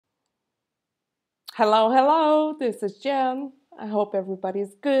Hello, hello. This is Jen. I hope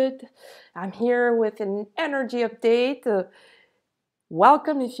everybody's good. I'm here with an energy update.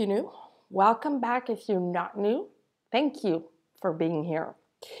 Welcome if you're new. Welcome back if you're not new. Thank you for being here.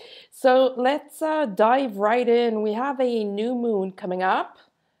 So let's dive right in. We have a new moon coming up.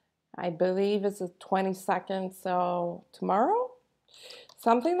 I believe it's the 22nd, so tomorrow,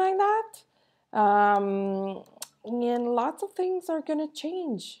 something like that. And lots of things are going to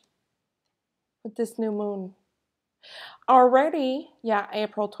change with this new moon. Already, yeah,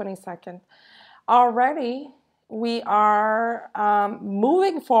 April 22nd. Already, we are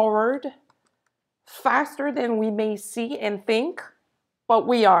moving forward faster than we may see and think, but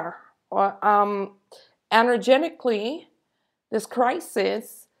we are. Um, Energetically, this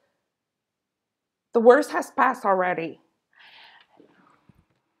crisis, the worst has passed already.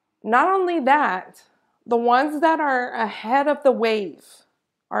 Not only that, the ones that are ahead of the wave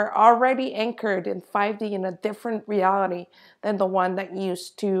are already anchored in 5D in a different reality than the one that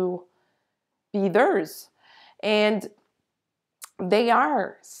used to be theirs. And they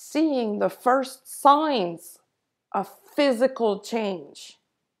are seeing the first signs of physical change.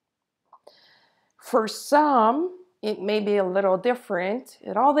 For some, it may be a little different.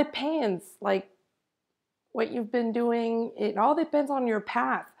 It all depends, like what you've been doing. It all depends on your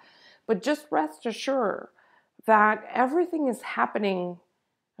path. But just rest assured that everything is happening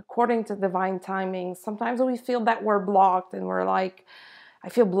according to divine timing. Sometimes we feel that we're blocked and we're like, I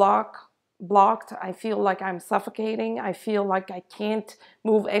feel blocked. I feel like I'm suffocating. I feel like I can't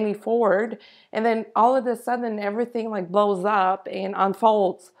move any forward. And then all of a sudden everything like blows up and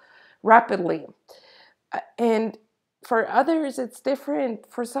unfolds rapidly. And for others it's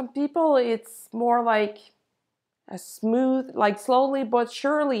different. For some people it's more like a smooth, like slowly but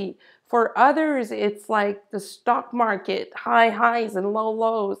surely. For others it's like the stock market, high highs and low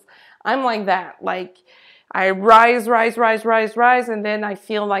lows. I'm like that. Like I rise, and then I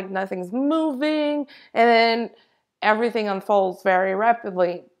feel like nothing's moving, and then everything unfolds very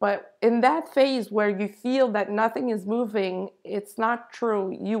rapidly. But in that phase where you feel that nothing is moving, it's not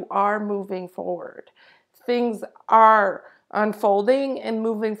true. You are moving forward. Things are unfolding and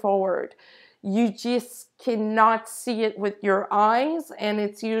moving forward. You just cannot see it with your eyes, and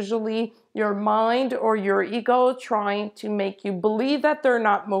it's usually your mind or your ego trying to make you believe that they're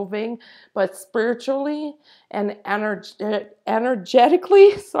not moving, but spiritually and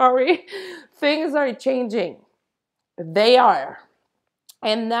energetically, sorry, things are changing. They are.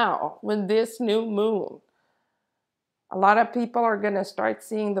 And now, with this new moon, a lot of people are going to start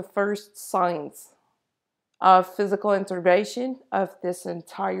seeing the first signs of physical integration of this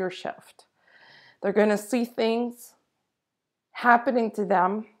entire shift. They're going to see things happening to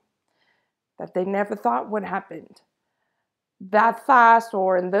them that they never thought would happen that fast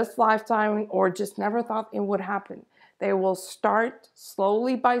or in this lifetime, or just never thought it would happen. They will start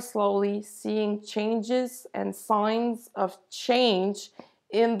slowly by slowly seeing changes and signs of change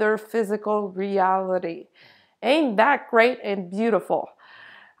in their physical reality. Ain't that great and beautiful?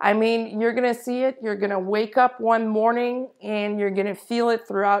 I mean, you're going to see it. You're going to wake up one morning and you're going to feel it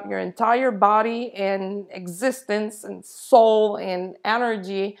throughout your entire body and existence and soul and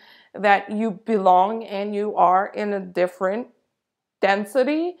energy that you belong and you are in a different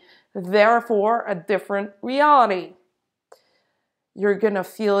density, therefore a different reality. You're going to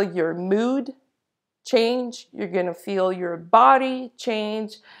feel your mood change. You're going to feel your body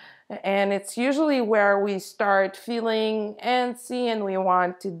change. And it's usually where we start feeling antsy and we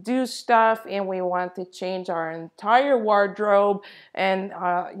want to do stuff and we want to change our entire wardrobe and,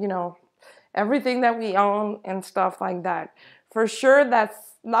 everything that we own and stuff like that. For sure, that's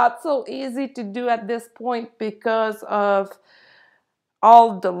not so easy to do at this point because of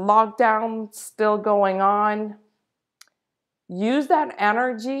all the lockdown still going on. Use that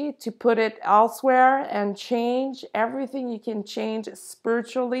energy to put it elsewhere and change everything you can change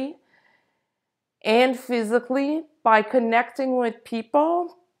spiritually and physically by connecting with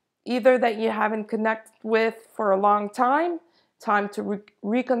people, either that you haven't connected with for a long time to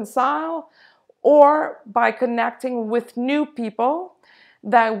reconcile, or by connecting with new people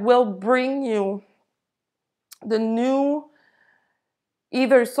that will bring you the new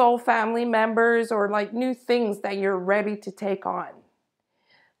either soul family members or like new things that you're ready to take on.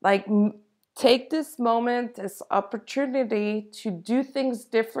 Like take this moment, this opportunity to do things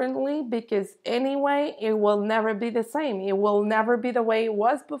differently, because anyway, it will never be the same. It will never be the way it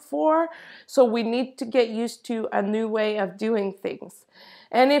was before. So we need to get used to a new way of doing things.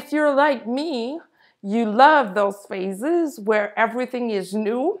 And if you're like me, you love those phases where everything is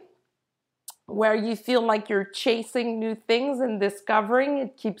new, where you feel like you're chasing new things and discovering.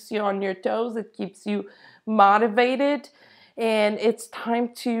 It keeps you on your toes. It keeps you motivated. And it's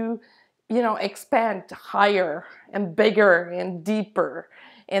time to, expand higher and bigger and deeper,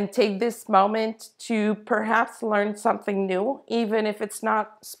 and take this moment to perhaps learn something new, even if it's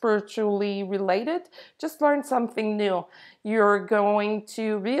not spiritually related. Just learn something new. You're going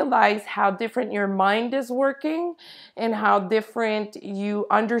to realize how different your mind is working and how different you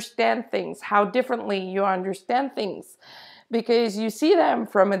understand things, how differently you understand things, because you see them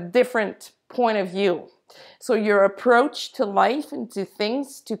from a different point of view. So your approach to life and to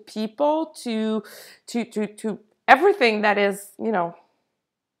things, to people, to everything that is,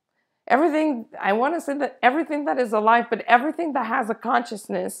 everything, I want to say that everything that is alive, but everything that has a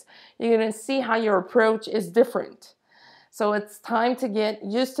consciousness, you're going to see how your approach is different. So it's time to get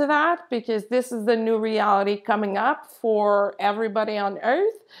used to that, because this is the new reality coming up for everybody on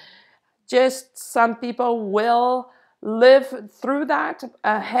earth. Just some people will live through that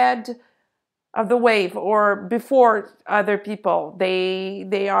ahead of the wave or before other people.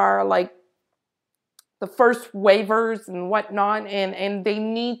 They are like the first waivers and whatnot, and they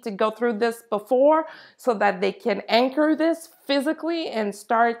need to go through this before, so that they can anchor this physically and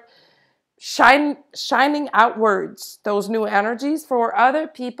start shining outwards those new energies for other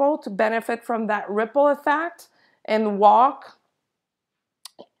people to benefit from that ripple effect and walk,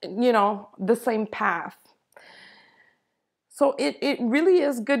 the same path. So it really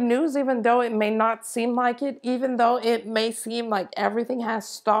is good news, even though it may not seem like it, even though it may seem like everything has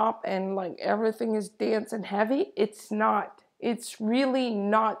stopped and like everything is dense and heavy. It's not. It's really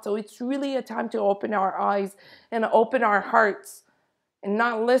not. So it's really a time to open our eyes and open our hearts and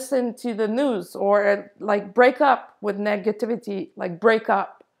not listen to the news, or like break up with negativity, like break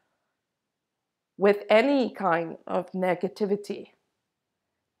up with any kind of negativity.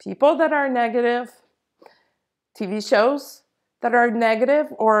 People that are negative, TV shows that are negative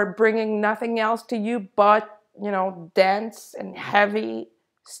or bringing nothing else to you but, dense and heavy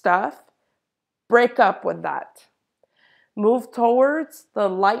stuff, break up with that. Move towards the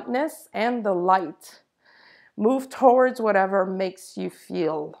lightness and the light. Move towards whatever makes you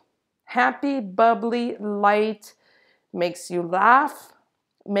feel happy, bubbly, light, makes you laugh,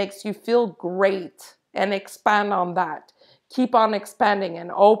 makes you feel great, and expand on that. Keep on expanding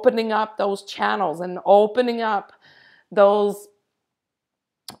and opening up those channels and opening up those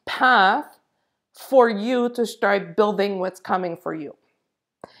paths for you to start building what's coming for you.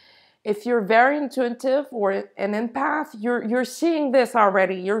 If you're very intuitive or an empath, you're seeing this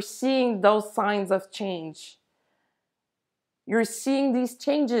already. You're seeing those signs of change. You're seeing these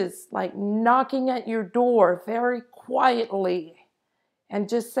changes like knocking at your door very quietly and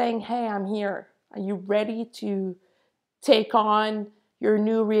just saying, hey, I'm here. Are you ready to take on your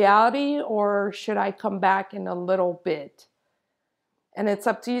new reality, or should I come back in a little bit? And it's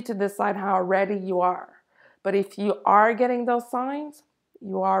up to you to decide how ready you are. But if you are getting those signs,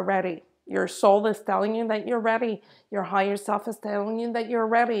 you are ready. Your soul is telling you that you're ready. Your higher self is telling you that you're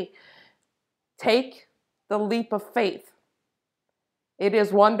ready. Take the leap of faith. It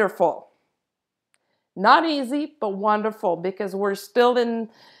is wonderful. Not easy, but wonderful, because we're still in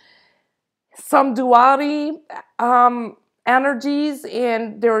some duality energies,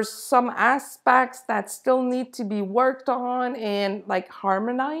 and there's some aspects that still need to be worked on and like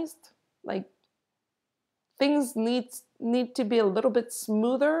harmonized. Like things need to be a little bit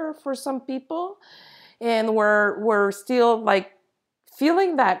smoother for some people, and we're still like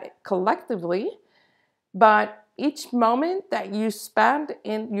feeling that collectively. But each moment that you spend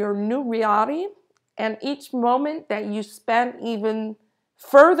in your new reality, and each moment that you spend even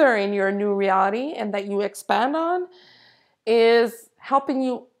further in your new reality and that you expand on, is helping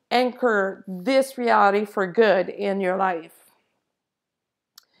you anchor this reality for good in your life.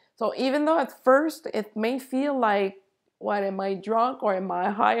 So even though at first it may feel like, what, am I drunk or am I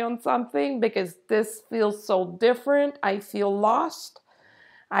high on something? Because this feels so different. I feel lost.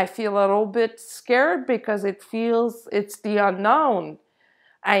 I feel a little bit scared because it's the unknown.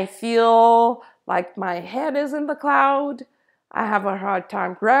 I feel like my head is in the cloud. I have a hard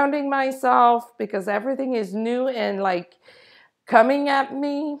time grounding myself because everything is new and like coming at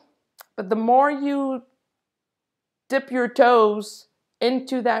me. But the more you dip your toes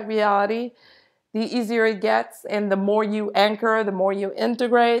into that reality, the easier it gets, and the more you anchor, the more you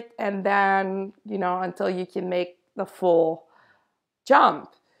integrate, and then, until you can make the full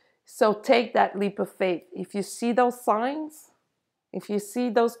jump. So take that leap of faith. If you see those signs, if you see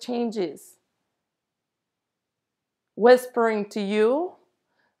those changes whispering to you,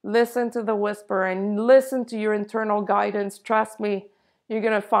 listen to the whisper and listen to your internal guidance. Trust me, You're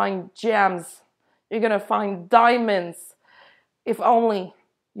going to find gems. You're going to find diamonds. If only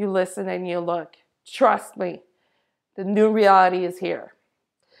you listen and you look. Trust me, the new reality is here.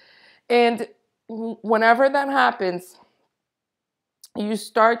 And whenever that happens, you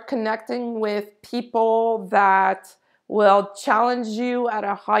start connecting with people that will challenge you at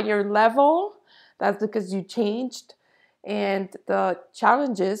a higher level. That's because you changed. And the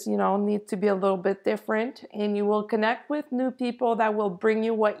challenges, need to be a little bit different. And you will connect with new people that will bring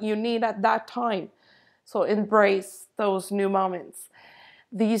you what you need at that time. So embrace those new moments.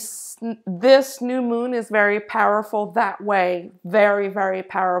 This new moon is very powerful that way. Very, very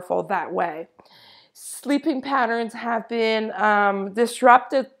powerful that way. Sleeping patterns have been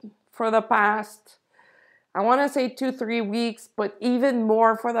disrupted for the past, I want to say 2-3 weeks, but even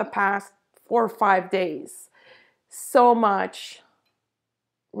more for the past 4 or 5 days. So much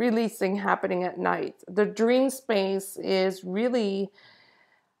releasing happening at night. The dream space is really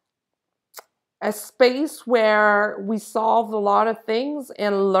a space where we solve a lot of things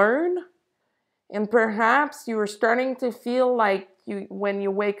and learn. And perhaps you are starting to feel like when you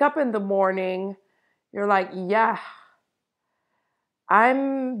wake up in the morning, you're like, yeah,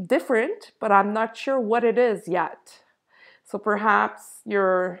 I'm different, but I'm not sure what it is yet. So perhaps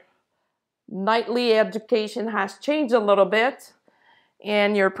your nightly education has changed a little bit,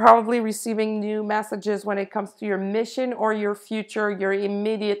 and you're probably receiving new messages when it comes to your mission or your future, your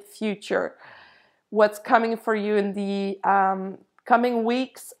immediate future. What's coming for you in the coming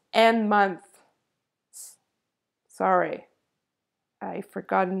weeks and months. Sorry, I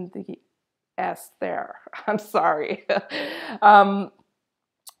forgotten the S there. I'm sorry.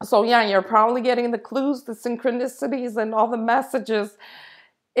 So yeah, you're probably getting the clues, the synchronicities, and all the messages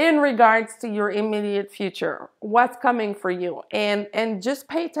in regards to your immediate future. What's coming for you? And just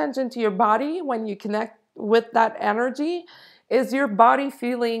pay attention to your body when you connect with that energy. Is your body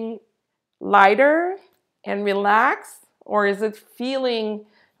feeling lighter and relaxed, or is it feeling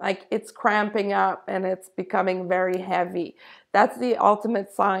like it's cramping up and it's becoming very heavy? That's the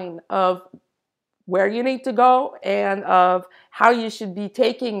ultimate sign of where you need to go and of how you should be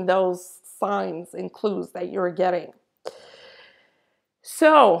taking those signs and clues that you're getting.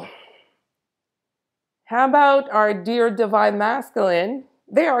 So, how about our dear Divine Masculine?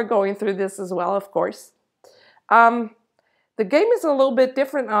 They are going through this as well, of course. The game is a little bit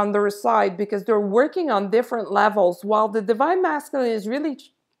different on their side because they're working on different levels. While the Divine Masculine is really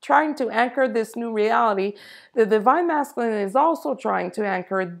trying to anchor this new reality, the Divine Masculine is also trying to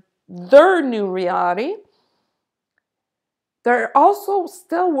anchor their new reality. They're also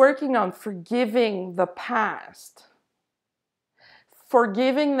still working on forgiving the past,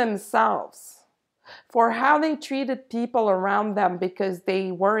 forgiving themselves for how they treated people around them because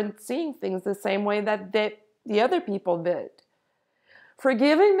they weren't seeing things the same way that the other people did.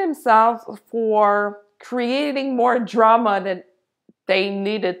 Forgiving themselves for creating more drama than they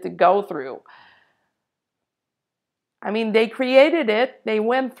needed to go through. I mean, they created it, they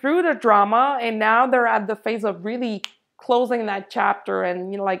went through the drama, and now they're at the phase of really closing that chapter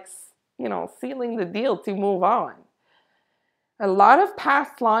and, sealing the deal to move on. A lot of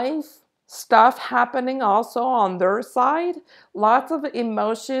past life stuff happening also on their side. Lots of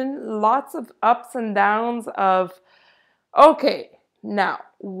emotion, lots of ups and downs of, okay, now,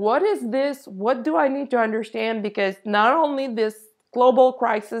 what is this? What do I need to understand? Because not only this global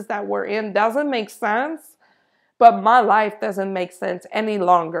crisis that we're in doesn't make sense, but my life doesn't make sense any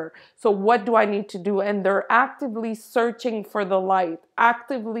longer. So what do I need to do? And they're actively searching for the light,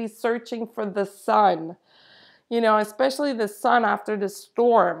 actively searching for the sun. Especially the sun after the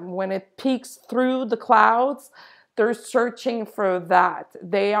storm, when it peeks through the clouds, they're searching for that.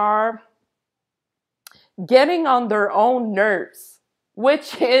 They are getting on their own nerves,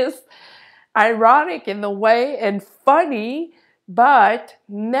 which is ironic in the way and funny, but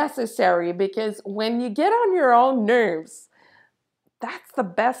necessary, because when you get on your own nerves, that's the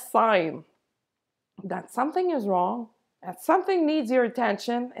best sign that something is wrong, that something needs your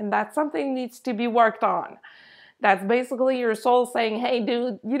attention, and that something needs to be worked on. That's basically your soul saying, hey,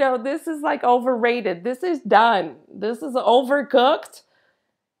 dude, this is like overrated. This is done. This is overcooked.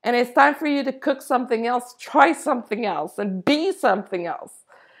 And it's time for you to cook something else, try something else, and be something else.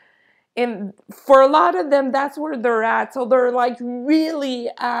 And for a lot of them, that's where they're at. So they're like really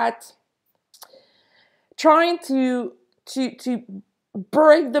at trying to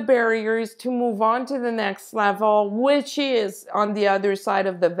break the barriers to move on to the next level, which is on the other side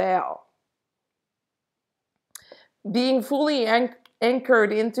of the veil. Being fully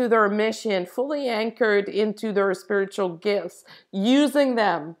anchored into their mission, fully anchored into their spiritual gifts, using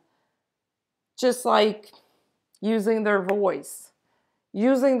them just like using their voice,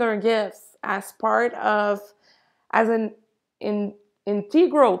 using their gifts as part of, as an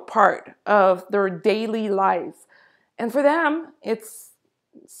integral part of their daily lives. And for them, it's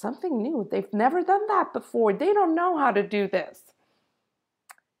something new. They've never done that before. They don't know how to do this.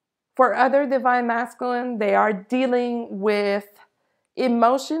 For other divine masculine, they are dealing with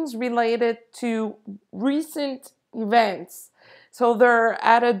emotions related to recent events. So they're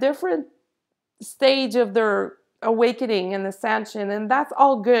at a different stage of their awakening and ascension, and that's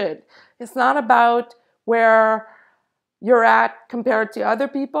all good. It's not about where you're at compared to other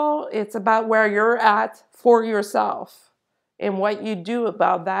people. It's about where you're at for yourself and what you do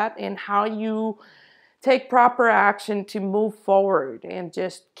about that and how you take proper action to move forward and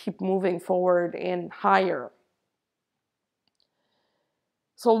just keep moving forward and higher.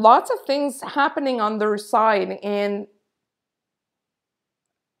 So lots of things happening on their side, and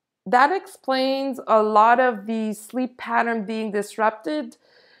that explains a lot of the sleep pattern being disrupted,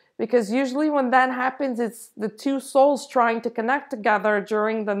 because usually when that happens, it's the two souls trying to connect together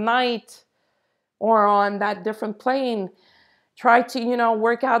during the night or on that different plane, try to,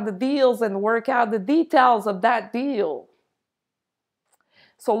 work out the deals and work out the details of that deal.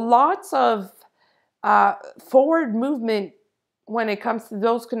 So lots of forward movement when it comes to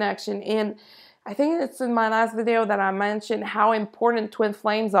those connections. And I think it's in my last video that I mentioned how important twin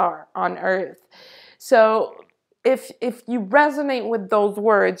flames are on Earth. So if you resonate with those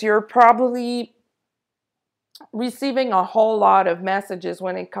words, you're probably receiving a whole lot of messages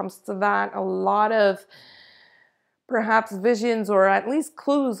when it comes to that. A lot of perhaps visions or at least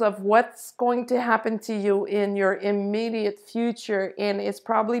clues of what's going to happen to you in your immediate future. And it's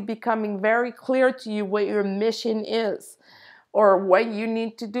probably becoming very clear to you what your mission is, or what you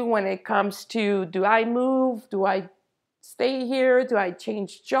need to do when it comes to, do I move? Do I stay here? Do I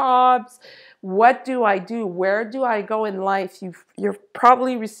change jobs? What do I do? Where do I go in life? You're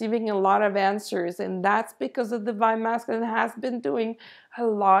probably receiving a lot of answers, and that's because the Divine Masculine has been doing a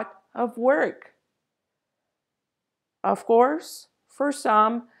lot of work. Of course, for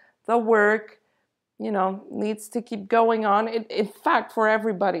some, the work, needs to keep going on. In fact, for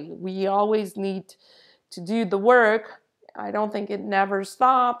everybody, we always need to do the work. I don't think it never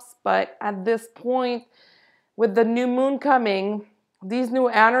stops, but at this point, with the new moon coming, these new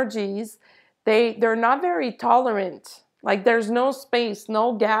energies, they're not very tolerant. Like, there's no space,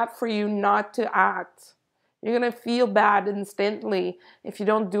 no gap for you not to act. You're going to feel bad instantly if you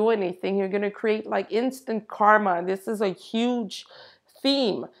don't do anything. You're going to create like instant karma. This is a huge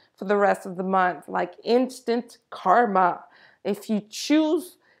theme for the rest of the month, like instant karma. If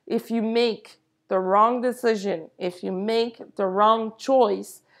you make the wrong decision, if you make the wrong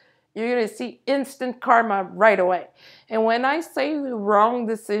choice, you're going to see instant karma right away. And when I say wrong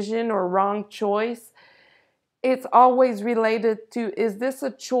decision or wrong choice, it's always related to, is this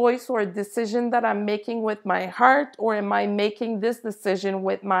a choice or a decision that I'm making with my heart, or am I making this decision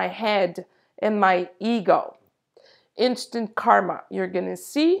with my head and my ego? Instant karma. You're going to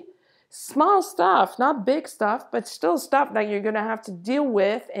see small stuff, not big stuff, but still stuff that you're going to have to deal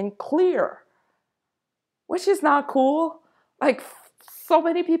with and clear, which is not cool. Like, so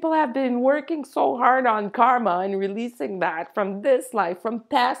many people have been working so hard on karma and releasing that from this life, from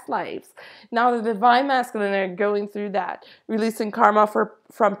past lives. Now the Divine Masculine are going through that, releasing karma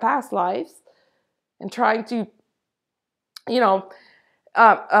from past lives and trying to,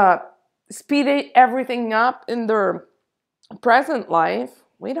 speed everything up in their present life.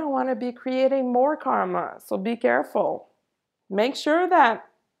 We don't want to be creating more karma, so be careful. Make sure that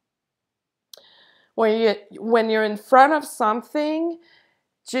when you're in front of something,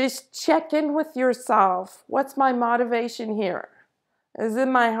 just check in with yourself. What's my motivation here? Is it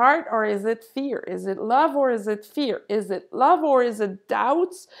my heart or is it fear? Is it love or is it fear? Is it love or is it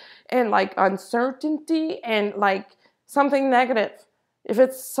doubts and like uncertainty and like something negative? If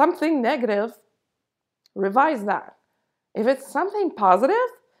it's something negative, revise that. If it's something positive,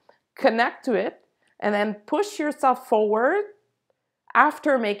 connect to it and then push yourself forward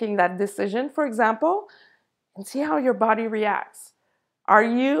after making that decision, for example, and see how your body reacts. Are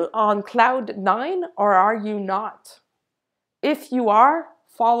you on cloud 9 or are you not? If you are,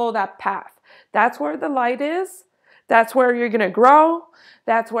 follow that path. That's where the light is. That's where you're going to grow.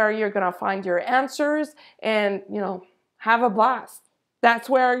 That's where you're going to find your answers and, have a blast. That's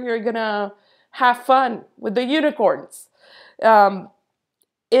where you're going to have fun with the unicorns.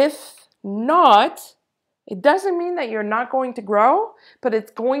 If not, it doesn't mean that you're not going to grow, but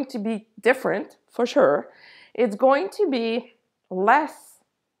it's going to be different for sure. It's going to be less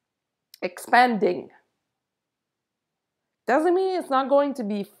expanding Doesn't mean it's not going to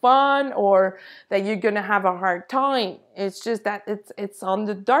be fun or that you're going to have a hard time. It's just that it's on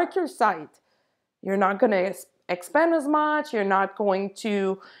the darker side. You're not going to expend as much. You're not going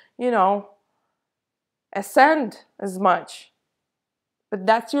to, ascend as much. But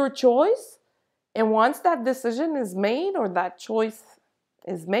that's your choice. And once that decision is made or that choice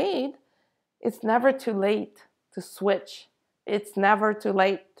is made, it's never too late to switch. It's never too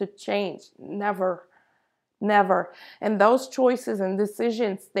late to change. Never. Never. And those choices and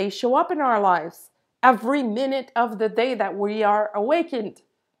decisions, they show up in our lives every minute of the day that we are awakened,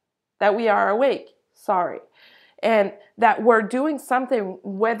 that we are awake, and that we're doing something,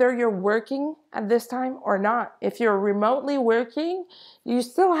 whether you're working at this time or not. If you're remotely working, you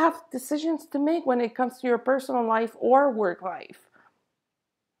still have decisions to make when it comes to your personal life or work life.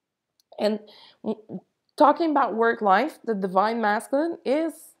 And talking about work life, the Divine Masculine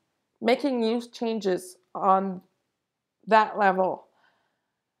is making huge changes on that level.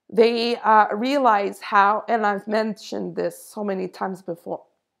 They realize how, and I've mentioned this so many times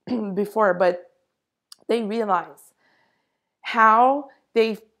before, but they realize how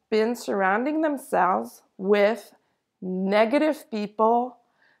they've been surrounding themselves with negative people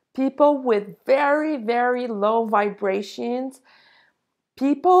with very, very low vibrations,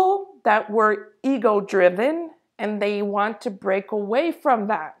 people that were ego-driven, and they want to break away from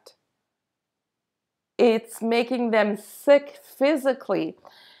that. It's making them sick physically.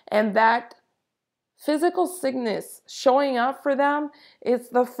 And that physical sickness showing up for them, it's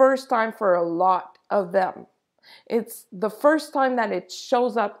the first time for a lot of them. It's the first time that it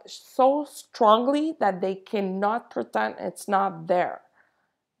shows up so strongly that they cannot pretend it's not there.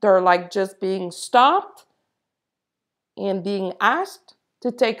 They're like just being stopped and being asked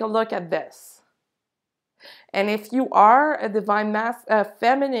to take a look at this. And if you are a divine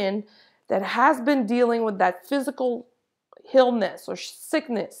feminine that has been dealing with that physical illness or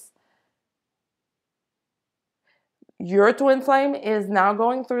sickness, your twin flame is now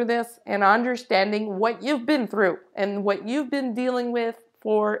going through this and understanding what you've been through and what you've been dealing with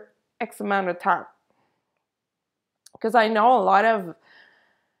for X amount of time. Because I know a lot of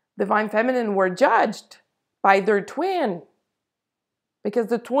divine feminine were judged by their twin because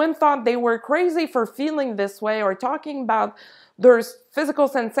the twin thought they were crazy for feeling this way or talking about their physical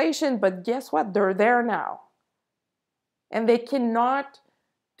sensation, but guess what? They're there now. And they cannot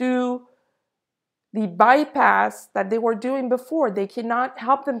do the bypass that they were doing before. They cannot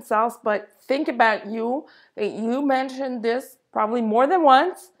help themselves but think about you, that you mentioned this probably more than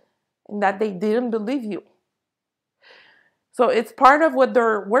once, and that they didn't believe you. So it's part of what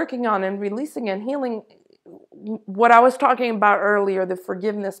they're working on and releasing and healing. What I was talking about earlier, the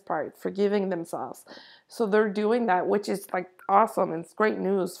forgiveness part, forgiving themselves. So they're doing that, which is like awesome. It's great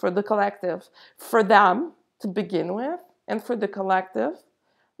news for the collective, for them to begin with, and for the collective,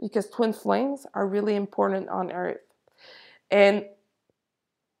 because twin flames are really important on Earth. And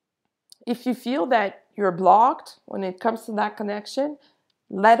if you feel that you're blocked when it comes to that connection,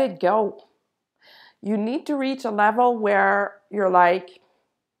 let it go. You need to reach a level where you're like,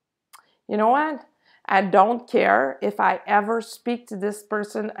 you know what? I don't care if I ever speak to this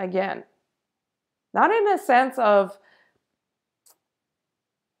person again. Not in a sense of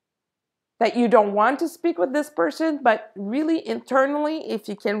that you don't want to speak with this person, but really internally, if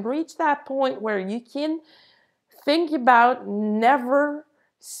you can reach that point where you can think about never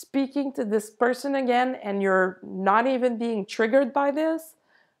speaking to this person again and you're not even being triggered by this,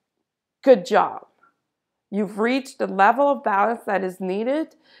 good job. You've reached the level of balance that is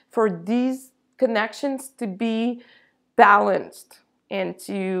needed for these connections to be balanced and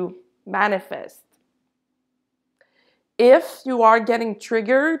to manifest. If you are getting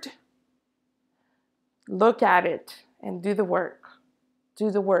triggered, look at it and do the work.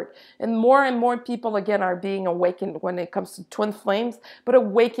 Do the work. And more people, again, are being awakened when it comes to twin flames, but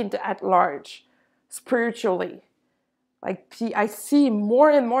awakened at large, spiritually. Like, I see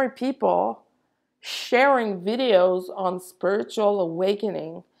more and more people sharing videos on spiritual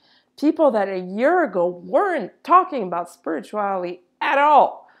awakening. People that a year ago weren't talking about spirituality at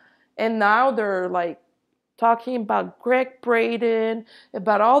all. And now they're like talking about Gregg Braden,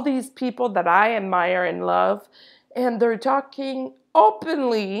 about all these people that I admire and love. And they're talking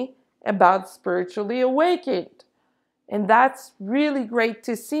openly about spiritually awakened. And that's really great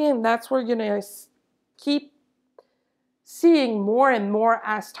to see. And that's what we're going to keep seeing more and more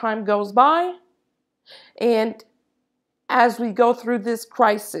as time goes by. And as we go through this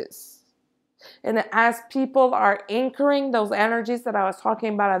crisis, and as people are anchoring those energies that I was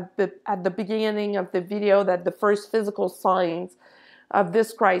talking about at the beginning of the video, that the first physical signs of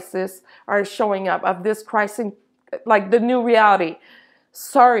this crisis are showing up, of this like the new reality.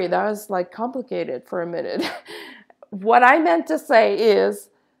 Sorry, that was like complicated for a minute. What I meant to say is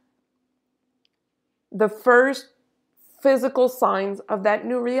the first physical signs of that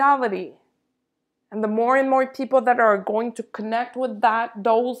new reality. And the more and more people that are going to connect with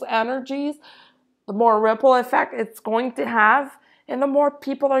those energies, the more ripple effect it's going to have, and the more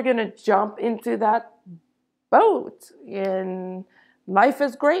people are going to jump into that boat, and life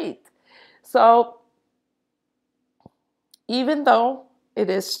is great. So even though it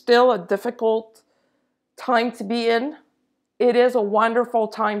is still a difficult time to be in, it is a wonderful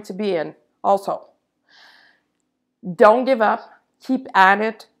time to be in also. Don't give up. Keep at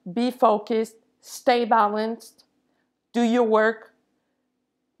it. Be focused. Stay balanced. Do your work.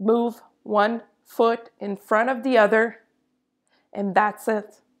 Move one foot in front of the other. And that's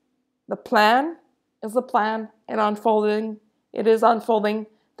it. The plan is the plan, and unfolding. It is unfolding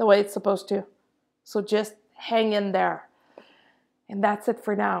the way it's supposed to. So just hang in there. And that's it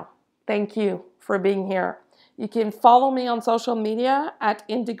for now. Thank you for being here. You can follow me on social media at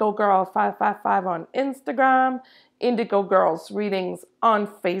IndigoGirl555 on Instagram, Indigo Girls Readings on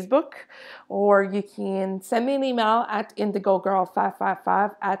Facebook, or you can send me an email at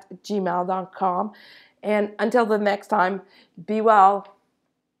indigogirl555 at gmail.com. And until the next time, be well.